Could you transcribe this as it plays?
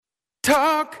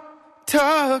Talk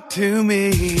to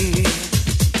me.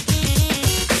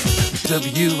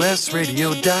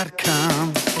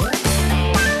 WSRadio.com.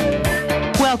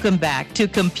 Welcome back to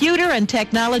Computer and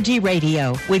Technology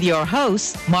Radio with your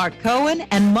hosts, Mark Cohen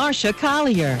and Marcia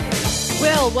Collier.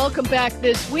 Well, welcome back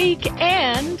this week,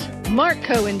 and Mark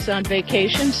Cohen's on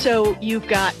vacation, so you've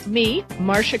got me,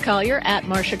 Marcia Collier, at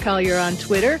Marcia Collier on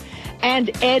Twitter, and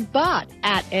Ed Bott,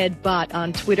 at Ed Bott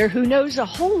on Twitter, who knows a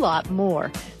whole lot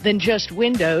more than just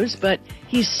Windows, but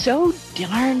he's so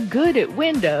darn good at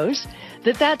Windows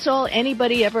that's all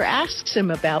anybody ever asks him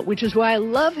about, which is why I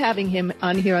love having him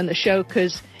on here on the show,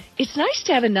 because it's nice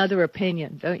to have another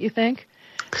opinion, don't you think?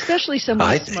 Especially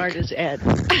someone as smart as Ed.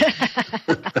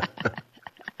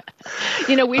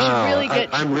 You know, we should really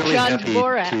get really John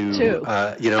Dvorak, too.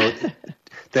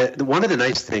 One of the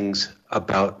nice things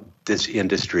about this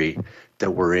industry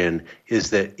that we're in is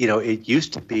that, it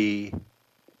used to be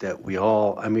that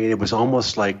it was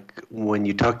almost like when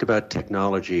you talked about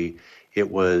technology,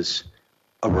 it was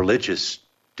a religious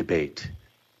debate.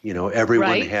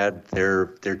 Everyone had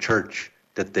their church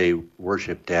that they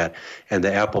worshipped at, and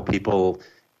the Apple people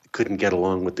couldn't get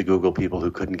along with the Google people who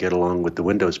couldn't get along with the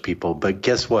Windows people. But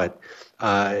guess what?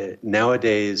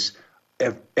 Nowadays,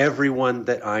 everyone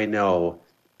that I know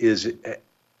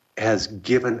has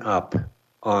given up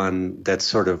on that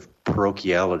sort of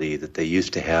parochiality that they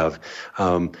used to have.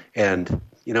 I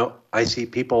see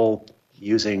people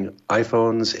using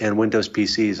iPhones and Windows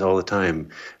PCs all the time,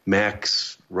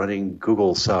 Macs running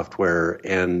Google software,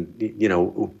 and,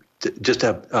 just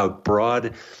a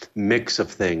broad mix of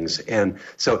things. And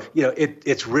so,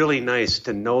 it's really nice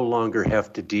to no longer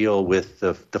have to deal with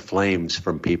the flames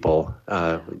from people.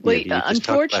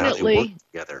 Unfortunately,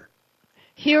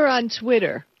 here on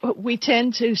Twitter, we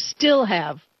tend to still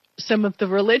have some of the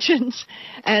religions,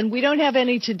 and we don't have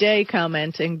any today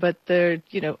commenting, but there,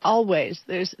 always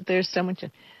there's someone.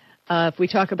 If we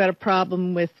talk about a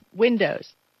problem with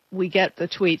Windows, we get the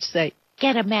tweets say,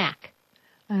 "Get a Mac."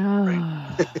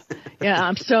 Yeah,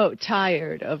 I'm so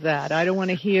tired of that. I don't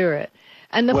want to hear it.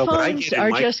 And the phones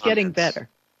are just getting better.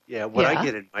 Yeah, what I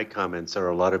get in my comments are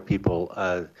a lot of people,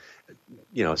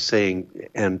 saying,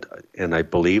 and I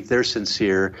believe they're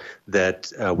sincere,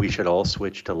 that we should all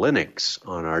switch to Linux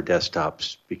on our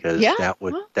desktops because that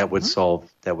would solve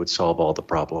all the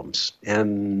problems.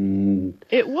 And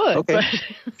it would. Okay,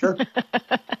 sure.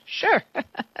 Sure.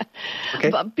 Okay.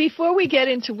 But before we get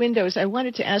into Windows, I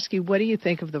wanted to ask you, what do you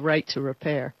think of the right to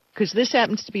repair? Because this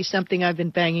happens to be something I've been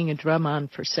banging a drum on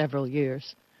for several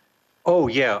years. Oh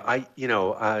yeah,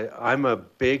 I'm a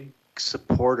big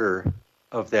supporter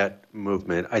of that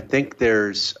movement. I think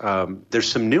there's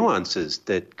some nuances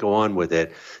that go on with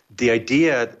it. The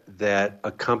idea that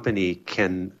a company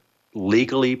can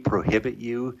legally prohibit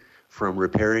you from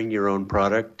repairing your own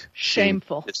product,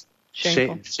 shameful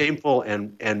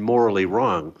and morally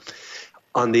wrong.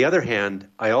 On the other hand,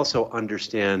 I also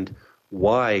understand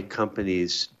why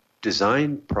companies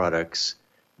design products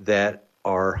that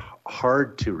are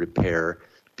hard to repair,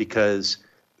 because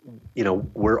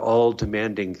we're all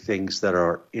demanding things that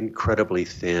are incredibly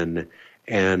thin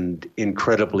and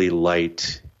incredibly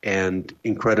light and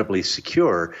incredibly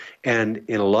secure. And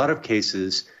in a lot of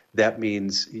cases, that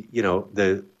means,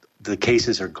 the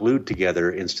cases are glued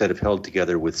together instead of held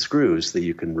together with screws that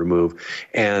you can remove.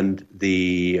 And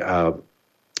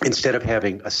instead of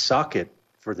having a socket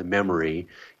for the memory,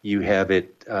 you have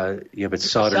it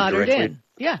soldered directly in.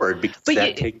 Yeah.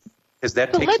 Because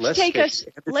that takes less space.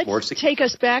 Let's take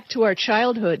us back to our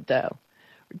childhood, though.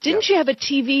 Didn't you have a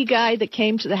TV guy that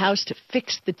came to the house to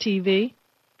fix the TV?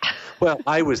 Well,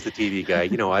 I was the TV guy.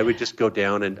 I would just go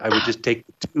down and I would just take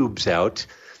the tubes out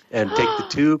and take the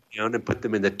tube down and put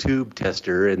them in the tube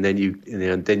tester, and then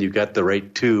you got the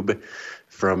right tube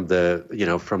from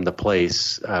the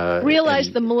place.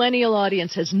 Realize the millennial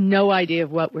audience has no idea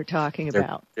of what we're talking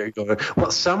about. There you go.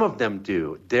 Well, some of them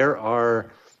do. There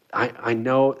are. I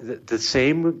know the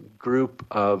same group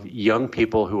of young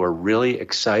people who are really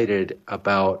excited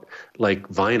about like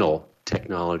vinyl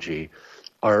technology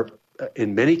are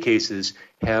in many cases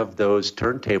have those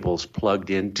turntables plugged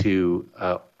into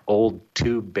old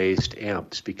tube-based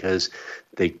amps because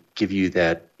they give you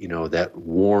that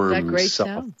warm that great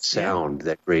sound.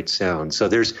 That great sound. So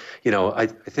there's I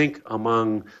think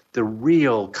among the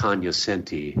real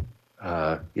cognoscenti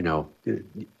of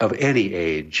any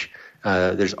age.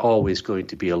 There's always going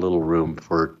to be a little room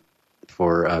for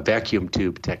vacuum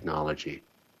tube technology.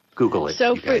 Google it,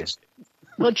 you guys.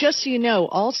 Well, just so you know,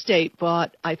 Allstate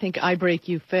bought, I think, I Break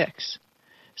You Fix.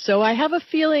 So I have a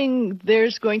feeling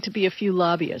there's going to be a few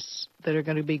lobbyists that are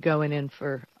going to be going in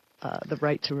for the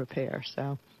right to repair.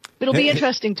 So It'll be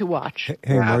interesting to watch.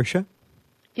 Hey, Marcia?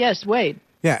 Yes, Wade.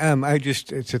 Yeah,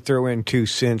 it's a throw in 2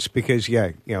 cents because,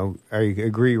 I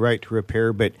agree, right to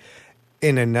repair, but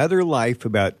in another life,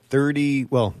 about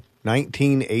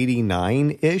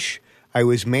 1989-ish, I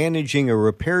was managing a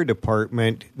repair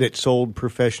department that sold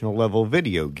professional level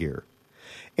video gear.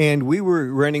 And we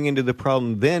were running into the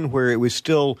problem then where it was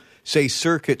still, say,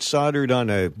 circuit soldered on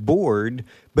a board,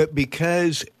 but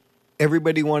because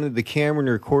everybody wanted the camera and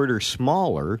recorder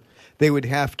smaller, they would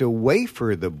have to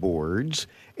wafer the boards,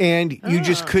 and you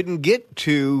just couldn't get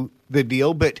to the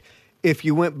deal. But if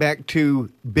you went back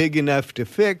to big enough to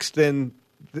fix, then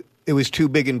it was too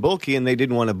big and bulky, and they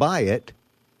didn't want to buy it,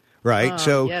 right?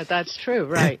 Yeah, that's true,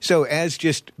 right. So as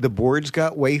just the boards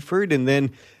got wafered, and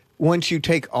then once you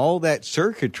take all that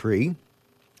circuitry,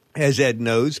 as Ed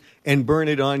knows, and burn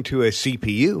it onto a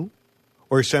CPU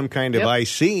or some kind of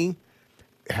IC,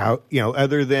 how,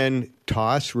 other than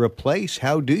toss, replace,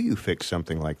 how do you fix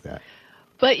something like that?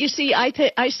 But you see,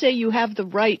 I say you have the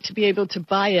right to be able to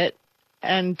buy it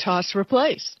and toss,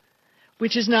 replace,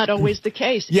 which is not always the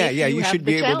case. You should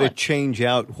be able to change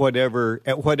out at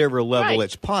whatever level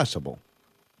it's possible.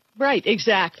 Right,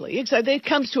 exactly. It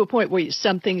comes to a point where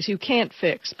some things you can't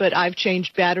fix, but I've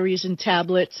changed batteries in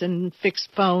tablets and fixed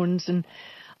phones, and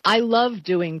I love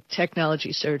doing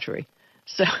technology surgery.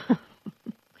 So,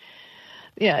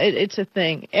 yeah, it's a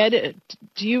thing. Ed,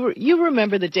 do you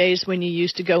remember the days when you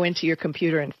used to go into your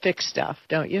computer and fix stuff,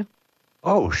 don't you?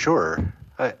 Oh, sure.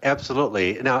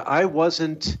 Absolutely. Now, I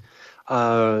wasn't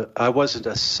a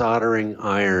soldering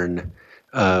iron,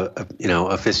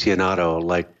 aficionado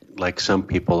like some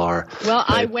people are. Well,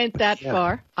 I went that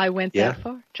far. That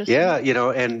far.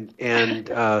 And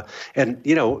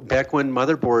back when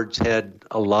motherboards had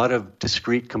a lot of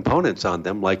discrete components on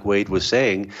them, like Wade was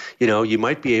saying, you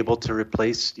might be able to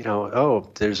replace,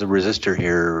 there's a resistor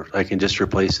here. I can just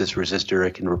replace this resistor.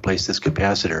 I can replace this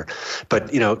capacitor.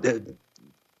 But,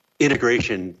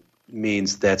 integration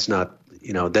means that's not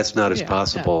as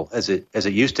possible as it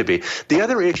used to be. The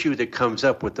other issue that comes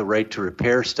up with the right to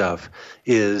repair stuff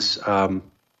is, I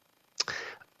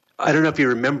don't know if you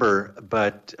remember,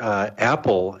 but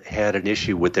Apple had an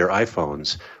issue with their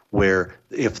iPhones where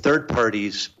if third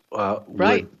parties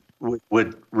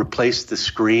would replace the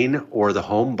screen or the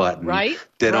home button,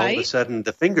 then all of a sudden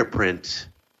the fingerprint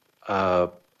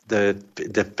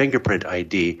the fingerprint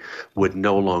ID would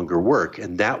no longer work,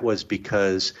 and that was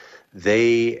because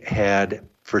they had,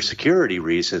 for security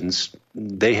reasons,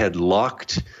 they had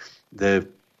locked the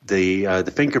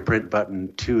fingerprint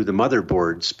button to the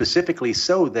motherboard specifically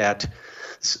so that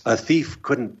a thief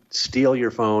couldn't steal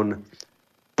your phone,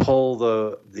 pull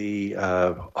the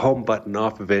home button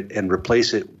off of it, and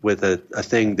replace it with a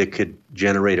thing that could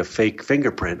generate a fake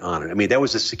fingerprint on it. I mean, that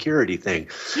was a security thing.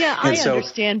 Yeah, I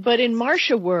understand. But in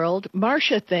Marcia world,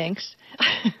 Marcia thinks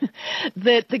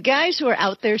that the guys who are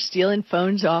out there stealing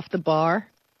phones off the bar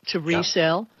to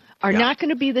resell are not going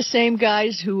to be the same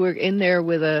guys who are in there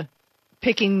with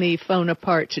picking the phone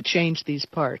apart to change these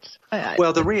parts.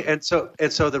 Well, the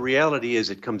reality is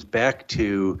it comes back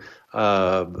to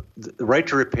the right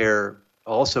to repair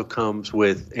also comes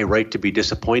with a right to be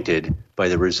disappointed by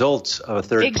the results of a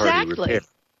third-party repair.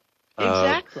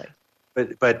 Exactly.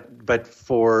 But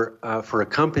for a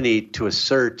company to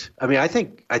assert, I mean, I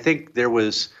think there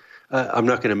was. I'm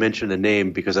not going to mention a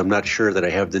name because I'm not sure that I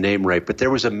have the name right. But there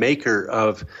was a maker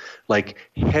of like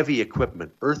heavy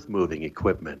equipment, earth-moving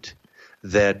equipment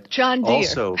that John Deere.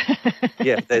 Also,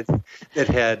 that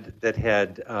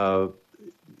had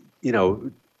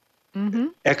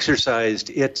exercised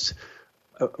its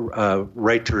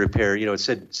right to repair. It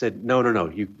said no,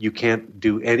 you can't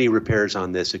do any repairs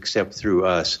on this except through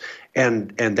us,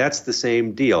 and that's the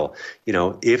same deal.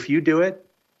 If you do it,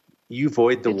 you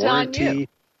void the warranty.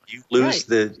 You lose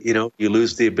you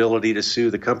lose the ability to sue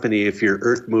the company if your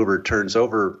earth mover turns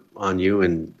over on you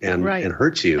and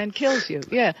hurts you and kills you.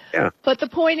 Yeah. But the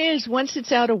point is, once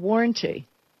it's out of warranty,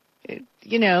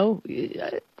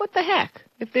 what the heck?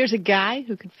 If there's a guy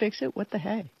who can fix it, what the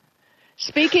heck?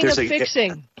 Speaking of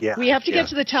fixing, we have to get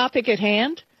to the topic at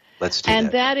hand. Let's do that.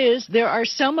 And that is, there are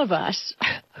some of us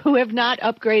who have not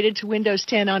upgraded to Windows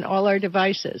 10 on all our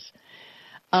devices.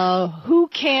 Who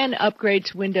can upgrade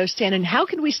to Windows 10, and how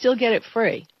can we still get it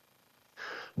free?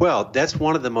 Well, that's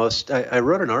one of the most. I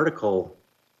wrote an article.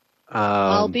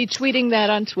 I'll be tweeting that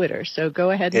on Twitter, so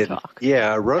go ahead and talk.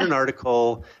 Yeah, I wrote an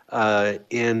article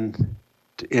in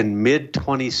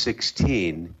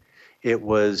mid-2016. It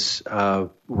was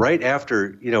right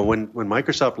after when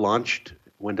Microsoft launched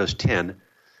Windows 10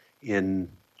 in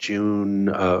June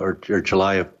or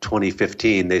July of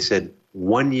 2015. They said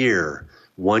 1 year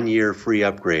 1-year free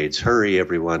upgrades. Hurry,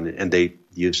 everyone. And they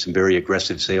used some very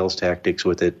aggressive sales tactics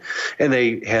with it. And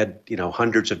they had,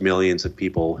 hundreds of millions of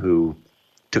people who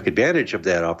took advantage of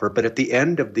that offer. But at the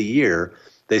end of the year,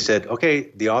 they said, okay,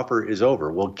 the offer is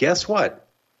over. Well, guess what?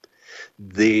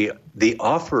 The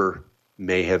offer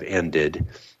may have ended,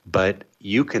 but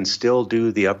you can still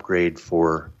do the upgrade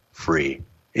for free.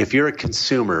 If you're a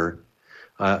consumer,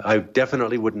 I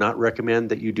definitely would not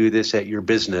recommend that you do this at your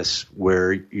business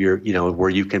where where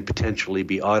you can potentially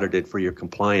be audited for your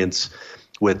compliance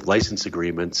with license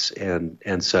agreements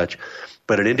and such.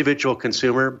 But an individual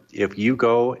consumer, if you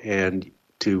go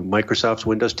to Microsoft's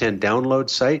Windows 10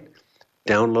 download site,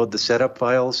 download the setup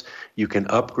files, you can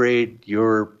upgrade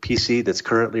your PC that's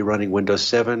currently running Windows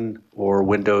 7 or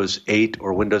Windows 8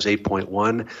 or Windows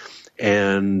 8.1.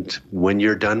 And when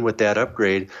you're done with that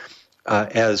upgrade,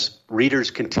 as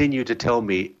readers continue to tell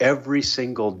me every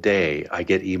single day, I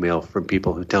get email from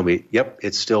people who tell me, yep,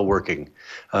 it's still working.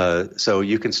 So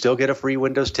you can still get a free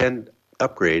Windows 10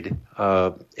 upgrade.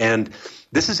 And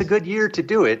this is a good year to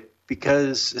do it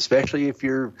because especially if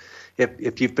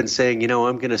you've been saying,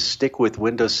 I'm going to stick with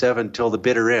Windows 7 till the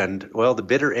bitter end, well, the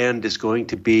bitter end is going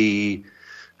to be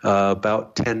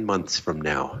about 10 months from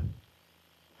now.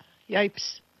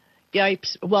 Yipes.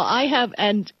 Well, I have,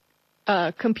 and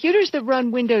computers that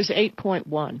run Windows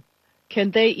 8.1,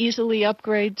 can they easily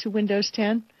upgrade to Windows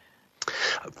 10?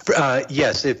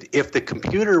 Yes. If the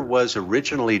computer was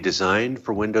originally designed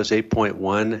for Windows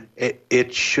 8.1,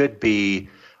 it should be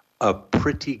a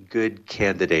pretty good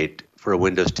candidate for a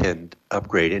Windows 10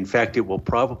 upgrade. In fact, it will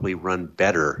probably run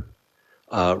better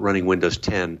running Windows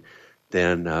 10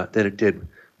 than it did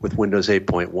with Windows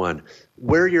 8.1.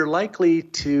 Where you're likely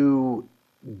to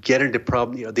get into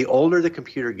problem, the older the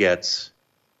computer gets,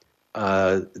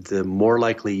 the more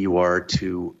likely you are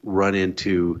to run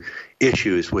into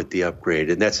issues with the upgrade.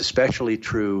 And that's especially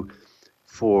true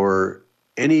for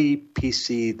any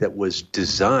PC that was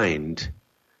designed,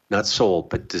 not sold,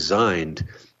 but designed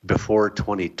before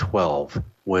 2012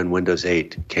 when Windows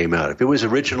 8 came out. If it was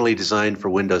originally designed for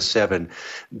Windows 7,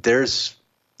 there's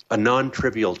a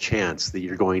non-trivial chance that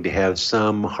you're going to have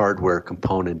some hardware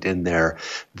component in there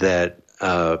that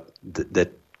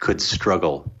could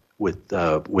struggle with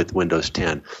Windows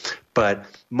 10. But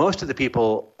most of the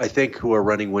people, I think, who are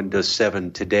running Windows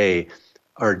 7 today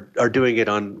are doing it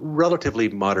on relatively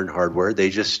modern hardware.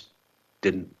 They just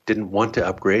didn't want to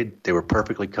upgrade. They were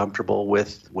perfectly comfortable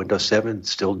with Windows 7,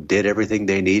 still did everything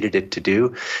they needed it to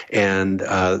do. And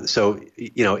so,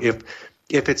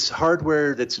 if it's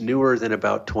hardware that's newer than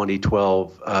about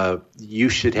 2012, you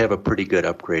should have a pretty good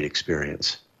upgrade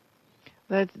experience.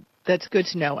 That's good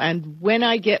to know. And when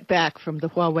I get back from the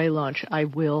Huawei launch, I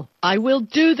will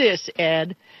do this,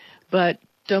 Ed. But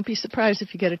don't be surprised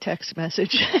if you get a text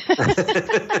message.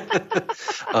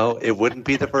 Oh, it wouldn't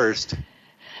be the first.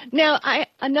 Now,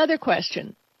 another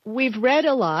question. We've read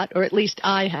a lot, or at least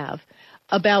I have,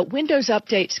 about Windows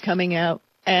updates coming out,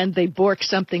 and they bork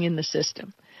something in the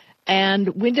system.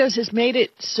 And Windows has made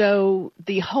it so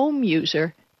the home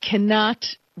user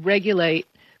cannot regulate,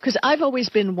 because I've always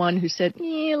been one who said,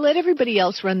 let everybody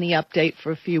else run the update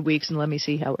for a few weeks and let me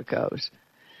see how it goes.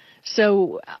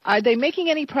 So are they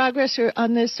making any progress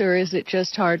on this, or is it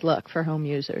just hard luck for home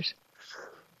users?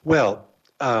 Well,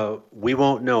 we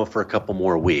won't know for a couple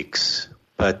more weeks,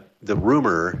 but the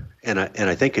rumor, and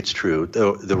I think it's true,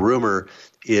 the rumor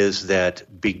is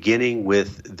that beginning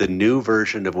with the new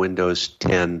version of Windows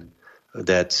 10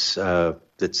 that's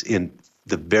in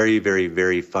the very, very,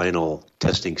 very final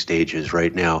testing stages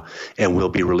right now and will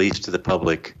be released to the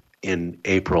public in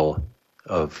April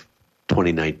of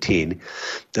 2019,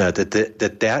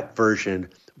 that version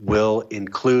will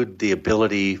include the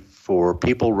ability for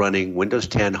people running Windows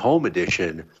 10 Home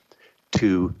Edition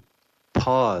to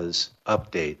pause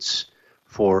updates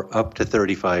for up to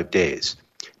 35 days.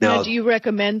 Now, do you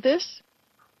recommend this?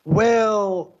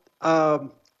 Well,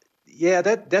 yeah,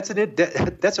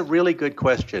 that's a really good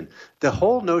question. The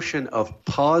whole notion of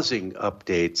pausing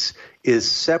updates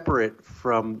is separate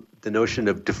from the notion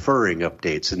of deferring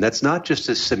updates, and that's not just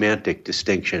a semantic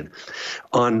distinction.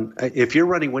 If you're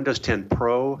running Windows 10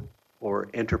 Pro or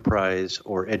Enterprise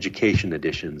or Education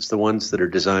editions, the ones that are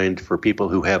designed for people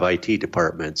who have IT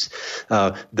departments,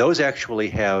 those actually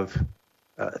have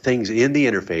things in the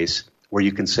interface where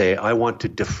you can say, I want to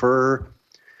defer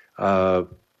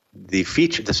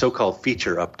the so-called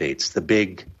feature updates, the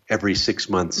big every 6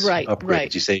 months upgrades.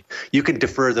 Right. You say you can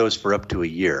defer those for up to a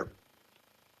year.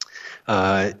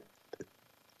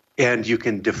 And you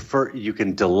can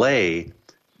delay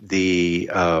the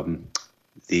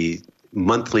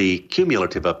monthly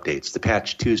cumulative updates, the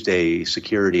Patch Tuesday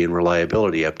security and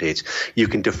reliability updates. You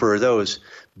can defer those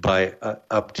by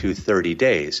up to 30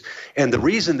 days. And the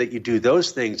reason that you do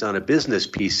those things on a business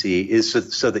PC is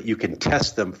so that you can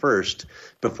test them first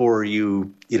before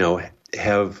you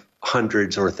have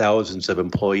hundreds or thousands of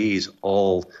employees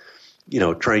all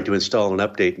trying to install an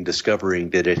update and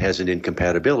discovering that it has an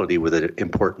incompatibility with an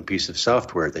important piece of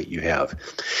software that you have.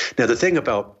 Now, the thing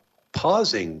about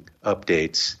pausing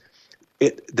updates,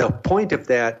 the point of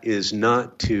that is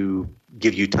not to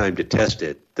give you time to test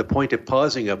it. The point of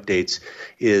pausing updates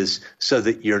is so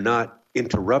that you're not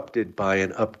interrupted by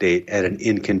an update at an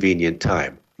inconvenient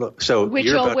time. So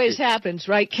which always happens,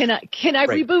 right? Can I right.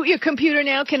 reboot your computer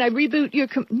now? Can I reboot your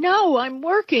No, I'm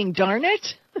working, darn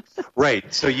it.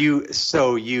 Right. So you're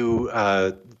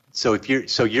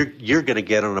going to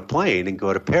get on a plane and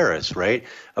go to Paris, right?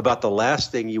 About the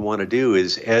last thing you want to do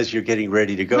is, as you're getting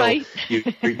ready to go, right.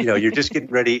 you're just getting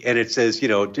ready, and it says,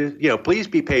 please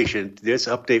be patient. This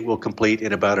update will complete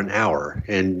in about an hour,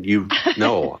 and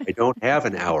I don't have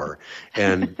an hour,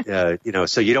 and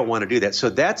so you don't want to do that. So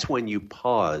that's when you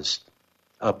pause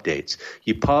updates.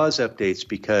 You pause updates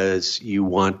because you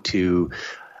want to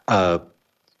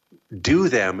do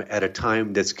them at a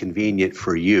time that's convenient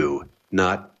for you,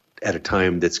 not at a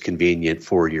time that's convenient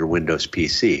for your Windows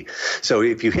PC. So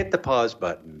if you hit the pause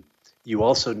button, you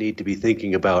also need to be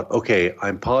thinking about, okay,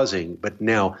 I'm pausing, but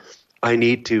now I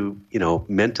need to,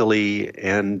 mentally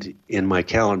and in my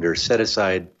calendar set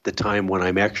aside the time when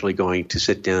I'm actually going to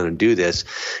sit down and do this.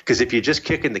 Because if you're just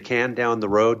kicking the can down the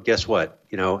road, guess what?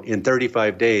 In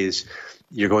 35 days,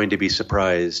 you're going to be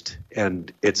surprised,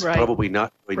 and it's right. probably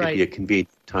not going right. to be a convenient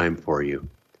time for you.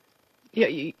 Yeah,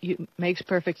 you makes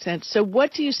perfect sense. So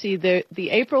what do you see there? The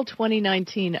April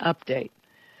 2019 update.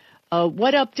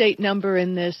 What update number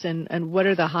in this, and what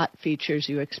are the hot features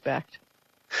you expect?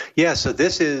 Yeah, so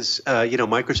this is,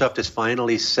 Microsoft has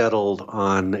finally settled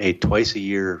on a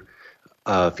twice-a-year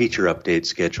feature update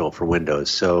schedule for Windows.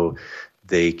 So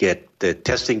the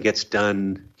testing gets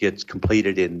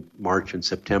completed in March and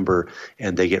September,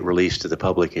 and they get released to the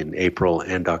public in April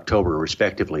and October,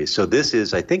 respectively. So this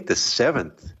is, I think, the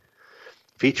 7th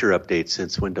feature update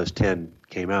since Windows 10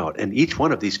 came out, and each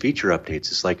one of these feature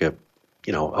updates is like a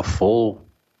full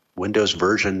Windows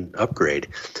version upgrade.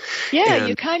 Yeah, and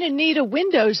you kind of need a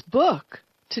Windows book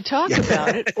to talk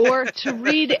about it, or to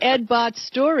read Ed Bott's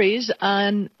stories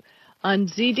on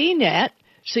ZDNet,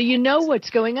 so you know what's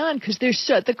going on, because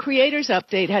the creators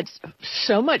update had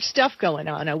so much stuff going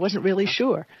on. I wasn't really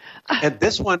sure. And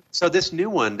this new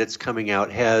one that's coming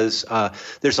out has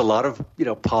there's a lot of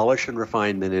polish and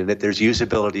refinement in it. There's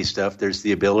usability stuff. There's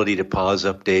the ability to pause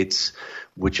updates,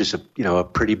 which is a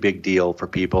pretty big deal for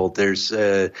people. There's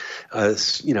some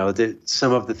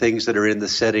of the things that are in the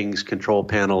settings control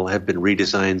panel have been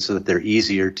redesigned so that they're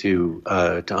easier to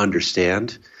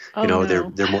understand. They're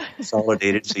more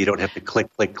consolidated, so you don't have to click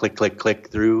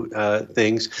through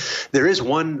things. There's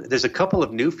a couple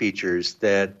of new features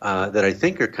that I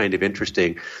think are kind of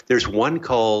interesting. There's one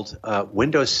called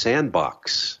Windows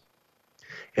Sandbox,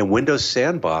 and Windows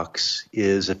Sandbox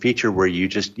is a feature where you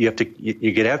have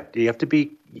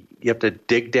to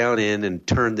dig down in and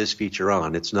turn this feature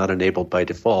on. It's not enabled by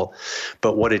default,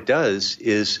 but what it does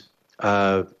is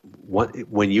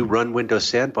when you run Windows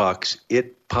Sandbox,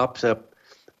 it pops up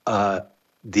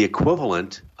the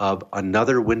equivalent of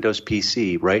another Windows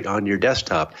PC right on your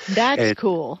desktop. That's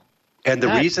cool. And the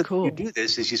reason you do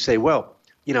this is you say, well,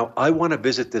 I want to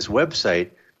visit this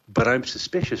website, but I'm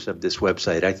suspicious of this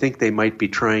website. I think they might be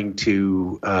trying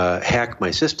to hack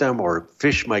my system or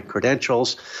phish my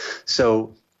credentials.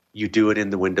 So you do it in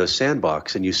the Windows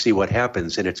Sandbox, and you see what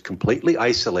happens. And it's completely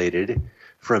isolated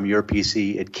from your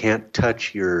PC. It can't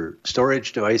touch your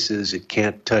storage devices. It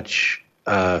can't touch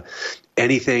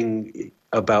anything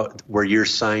about where you're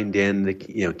signed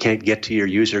in. Can't get to your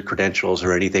user credentials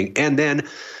or anything. And then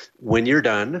when you're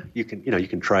done, you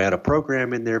can try out a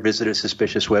program in there, visit a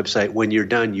suspicious website. When you're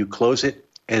done, you close it,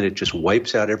 and it just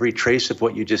wipes out every trace of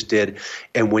what you just did.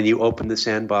 And when you open the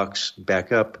Sandbox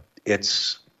back up,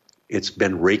 it's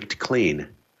been raked clean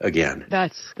again.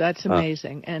 That's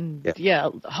amazing. And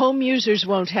home users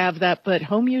won't have that, but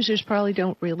home users probably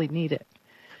don't really need it.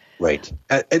 Right.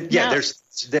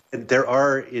 There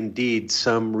are indeed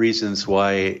some reasons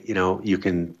why you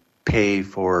can pay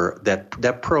for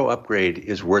that pro upgrade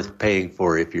is worth paying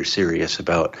for if you're serious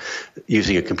about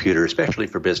using a computer, especially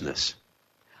for business.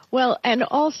 Well, and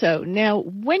also now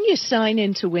when you sign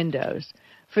into Windows,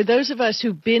 for those of us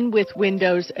who've been with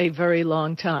Windows a very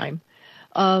long time,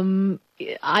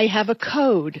 I have a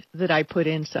code that I put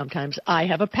in sometimes. I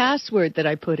have a password that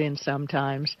I put in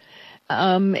sometimes.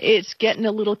 It's getting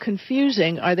a little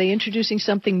confusing. Are they introducing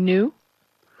something new?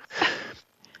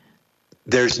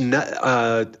 There's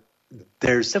the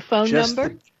phone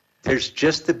number? There's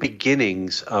just the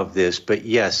beginnings of this, but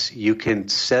yes, you can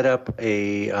set up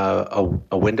a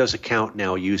Windows account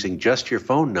now using just your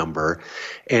phone number,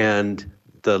 and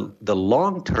the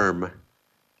long-term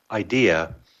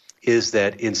idea is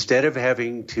that instead of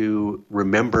having to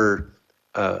remember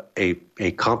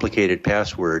a complicated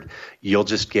password, you'll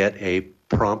just get a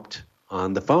prompt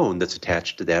on the phone that's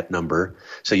attached to that number.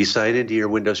 So you sign into your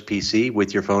Windows PC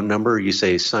with your phone number. You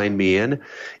say, sign me in.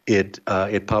 It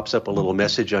pops up a little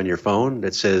message on your phone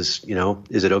that says,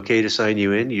 is it okay to sign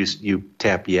you in? You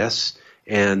tap yes,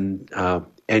 and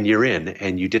you're in.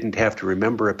 And you didn't have to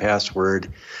remember a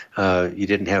password. You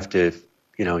didn't have to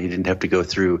go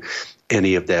through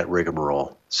any of that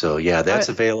rigmarole. So yeah, that's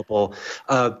available.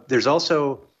 There's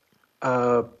also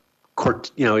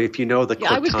if you know the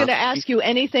Cortana. I was going to ask you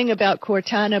anything about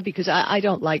Cortana because I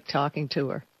don't like talking to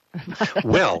her.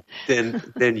 Well, then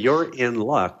you're in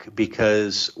luck,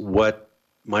 because what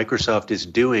Microsoft is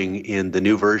doing in the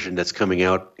new version that's coming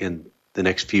out in the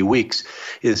next few weeks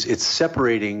is it's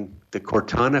separating the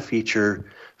Cortana feature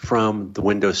from the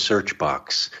Windows search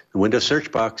box. The Windows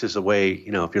search box is a way,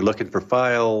 if you're looking for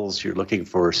files, you're looking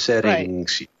for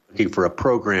settings, looking for a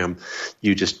program,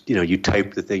 you just, you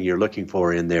type the thing you're looking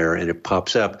for in there and it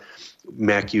pops up.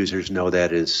 Mac users know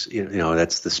that is,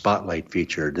 that's the Spotlight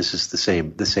feature. This is the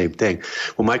same thing.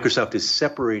 Well, Microsoft is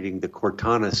separating the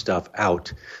Cortana stuff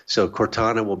out. So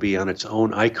Cortana will be on its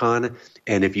own icon,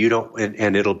 and if you don't,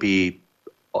 and it'll be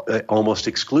almost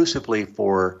exclusively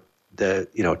for the,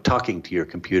 talking to your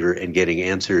computer and getting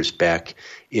answers back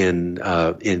in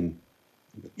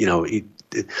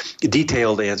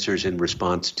detailed answers in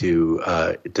response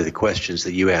to the questions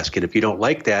that you ask. And if you don't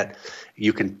like that,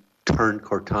 you can turn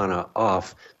Cortana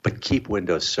off, but keep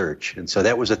Windows Search. And so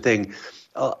that was a thing.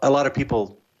 A lot of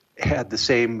people had the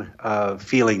same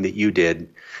feeling that you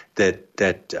did,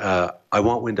 that I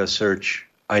want Windows Search,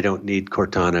 I don't need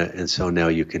Cortana, and so now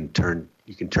you can turn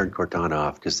Cortana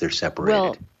off because they're separated.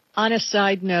 Well, on a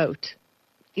side note,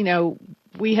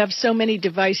 we have so many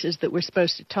devices that we're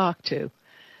supposed to talk to.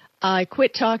 I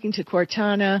quit talking to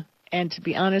Cortana, and to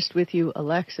be honest with you,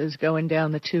 Alexa's going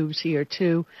down the tubes here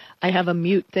too. I have a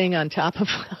mute thing on top of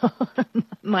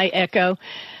my Echo,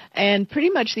 and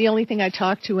pretty much the only thing I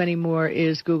talk to anymore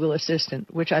is Google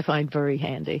Assistant, which I find very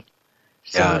handy.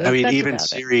 So yeah, I mean, even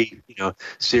Siri,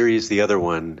 Siri is the other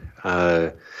one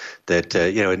and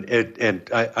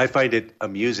I find it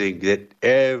amusing that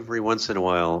every once in a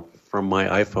while from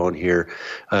my iPhone here,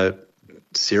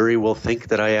 Siri will think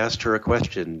that I asked her a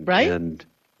question, right? And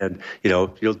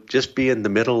you'll just be in the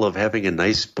middle of having a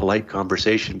nice, polite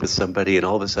conversation with somebody, and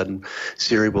all of a sudden,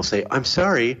 Siri will say, "I'm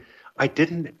sorry, I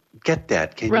didn't get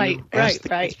that. Can you ask the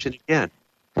question again?"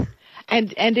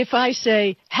 And if I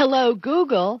say, "Hello,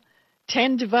 Google,"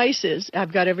 10 devices,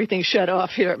 I've got everything shut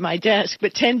off here at my desk,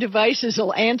 but 10 devices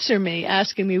will answer me,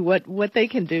 asking me what they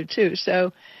can do too.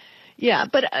 So, yeah,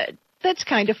 but that's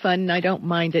kind of fun, and I don't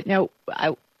mind it. Now,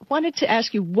 I wanted to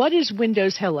ask you, what is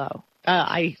Windows Hello?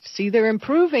 I see they're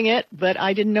improving it, but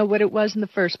I didn't know what it was in the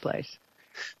first place.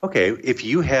 Okay, if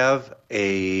you have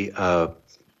a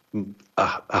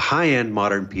high-end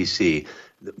modern PC,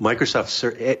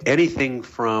 anything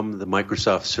from the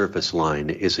Microsoft Surface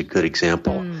line is a good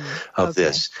example of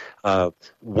this.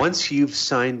 Once you've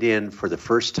signed in for the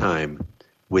first time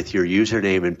with your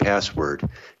username and password,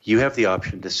 you have the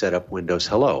option to set up Windows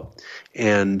Hello.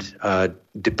 And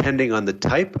depending on the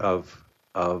type of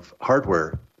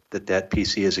hardware that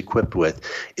PC is equipped with,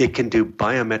 it can do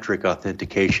biometric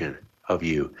authentication of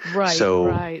you.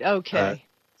 Right, okay.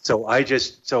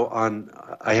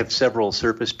 I have several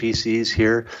Surface PCs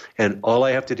here, and all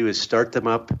I have to do is start them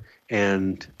up,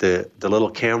 and the little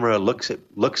camera looks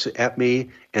at me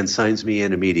and signs me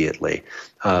in immediately.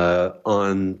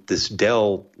 On this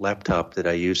Dell laptop that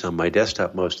I use on my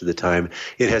desktop most of the time,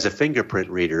 it has a fingerprint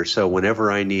reader, so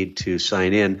whenever I need to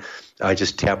sign in, I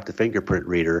just tap the fingerprint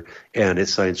reader and it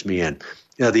signs me in.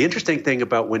 Now, the interesting thing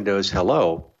about Windows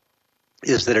Hello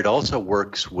is that it also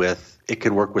it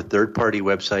can work with third-party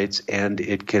websites, and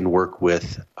it can work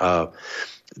with the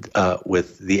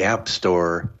App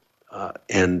Store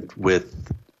and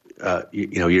with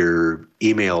your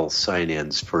email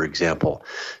sign-ins, for example,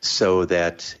 so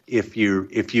that if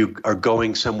you are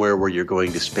going somewhere where you're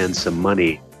going to spend some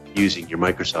money using your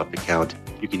Microsoft account,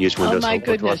 you can use Windows. Oh my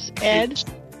goodness, Ed,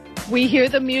 we hear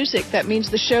the music. That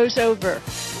means the show's over.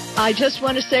 I just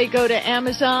want to say go to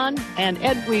Amazon, and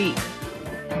Ed, we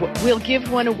We'll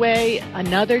give one away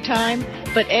another time,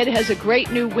 but Ed has a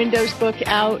great new Windows book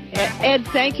out. Ed,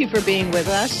 thank you for being with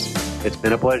us. It's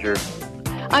been a pleasure.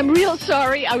 I'm real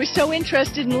sorry. I was so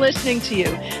interested in listening to you.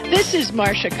 This is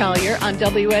Marcia Collier on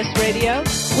WS Radio.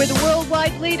 We're the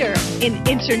worldwide leader in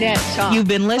Internet talk. You've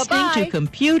been listening Bye-bye. to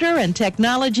Computer and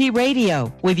Technology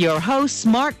Radio with your hosts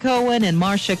Mark Cohen and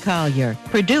Marcia Collier.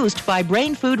 Produced by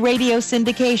Brain Food Radio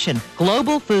Syndication.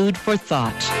 Global food for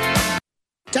thought.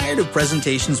 Tired of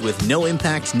presentations with no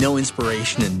impact, no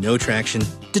inspiration, and no traction?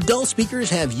 Do dull speakers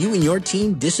have you and your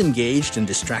team disengaged and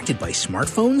distracted by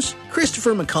smartphones?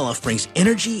 Christopher McAuliffe brings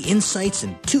energy, insights,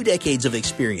 and 2 decades of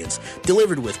experience,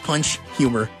 delivered with punch,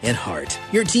 humor, and heart.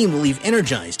 Your team will leave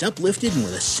energized, uplifted, and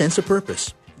with a sense of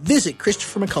purpose. Visit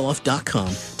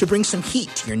ChristopherMcAuliffe.com to bring some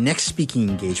heat to your next speaking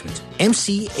engagement.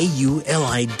 McAuliffe.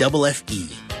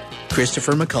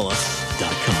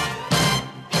 ChristopherMcAuliffe.com.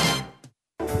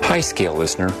 Hi, Scale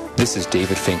listener. This is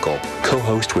David Finkel,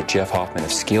 co-host with Jeff Hoffman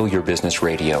of Scale Your Business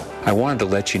Radio. I wanted to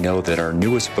let you know that our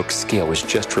newest book, Scale, was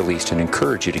just released and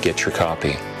encourage you to get your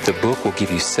copy. The book will give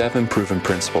you 7 proven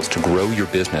principles to grow your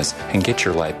business and get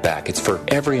your life back. It's for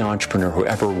every entrepreneur who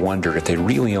ever wondered if they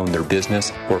really own their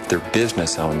business or if their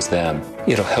business owns them.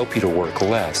 It'll help you to work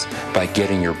less by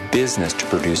getting your business to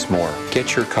produce more.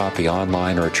 Get your copy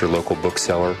online or at your local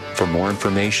bookseller. For more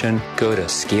information, go to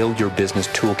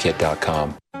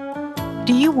scaleyourbusinesstoolkit.com.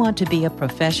 Do you want to be a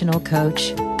professional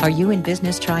coach? Are you in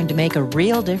business trying to make a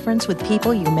real difference with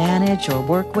people you manage or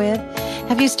work with?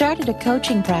 Have you started a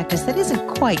coaching practice that isn't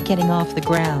quite getting off the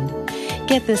ground?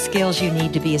 Get the skills you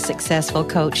need to be a successful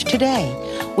coach today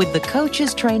with the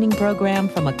Coaches Training Program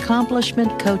from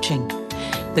Accomplishment Coaching.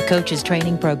 The Coaches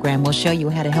Training Program will show you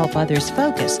how to help others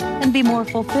focus and be more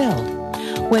fulfilled.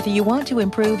 Whether you want to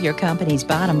improve your company's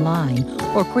bottom line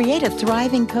or create a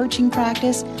thriving coaching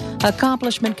practice,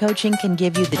 Accomplishment Coaching can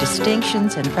give you the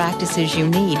distinctions and practices you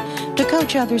need to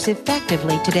coach others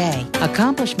effectively today.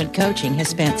 Accomplishment Coaching has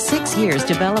spent 6 years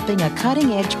developing a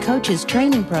cutting-edge coaches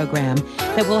training program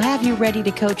that will have you ready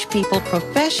to coach people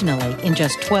professionally in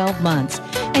just 12 months,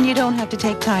 and you don't have to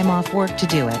take time off work to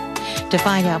do it. To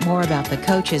find out more about the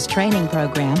Coaches Training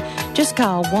Program, just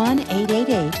call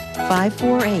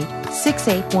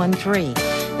 1-888-548-6813.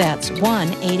 That's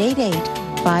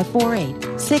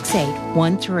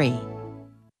 1-888-548-6813.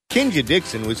 Kenja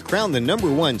Dixon was crowned the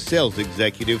 #1 sales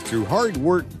executive through hard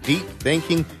work, deep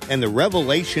thinking, and the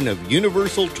revelation of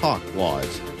universal talk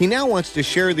laws. He now wants to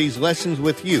share these lessons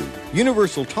with you.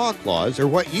 Universal talk laws are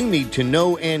what you need to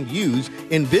know and use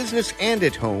in business and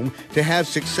at home to have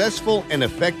successful and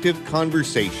effective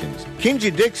conversations.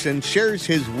 Kenja Dixon shares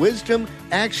his wisdom,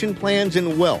 action plans,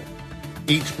 and wealth.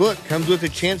 Each book comes with a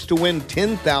chance to win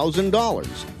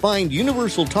 $10,000. Find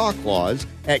Universal Talk Laws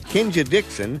at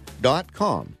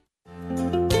KenjaDixon.com.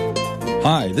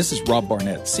 Hi, this is Rob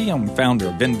Barnett, CEO and founder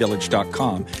of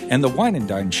VinVillage.com and the Wine and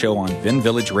Dine Show on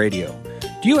VinVillage Radio.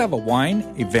 Do you have a wine,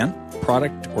 event,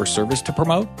 product, or service to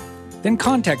promote? Then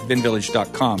contact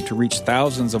VinVillage.com to reach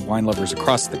thousands of wine lovers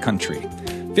across the country.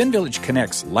 VinVillage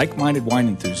connects like-minded wine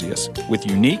enthusiasts with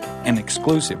unique and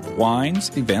exclusive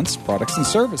wines, events, products, and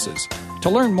services.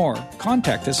 To learn more,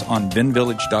 contact us on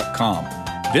VinVillage.com.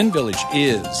 VinVillage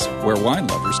is where wine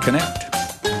lovers connect.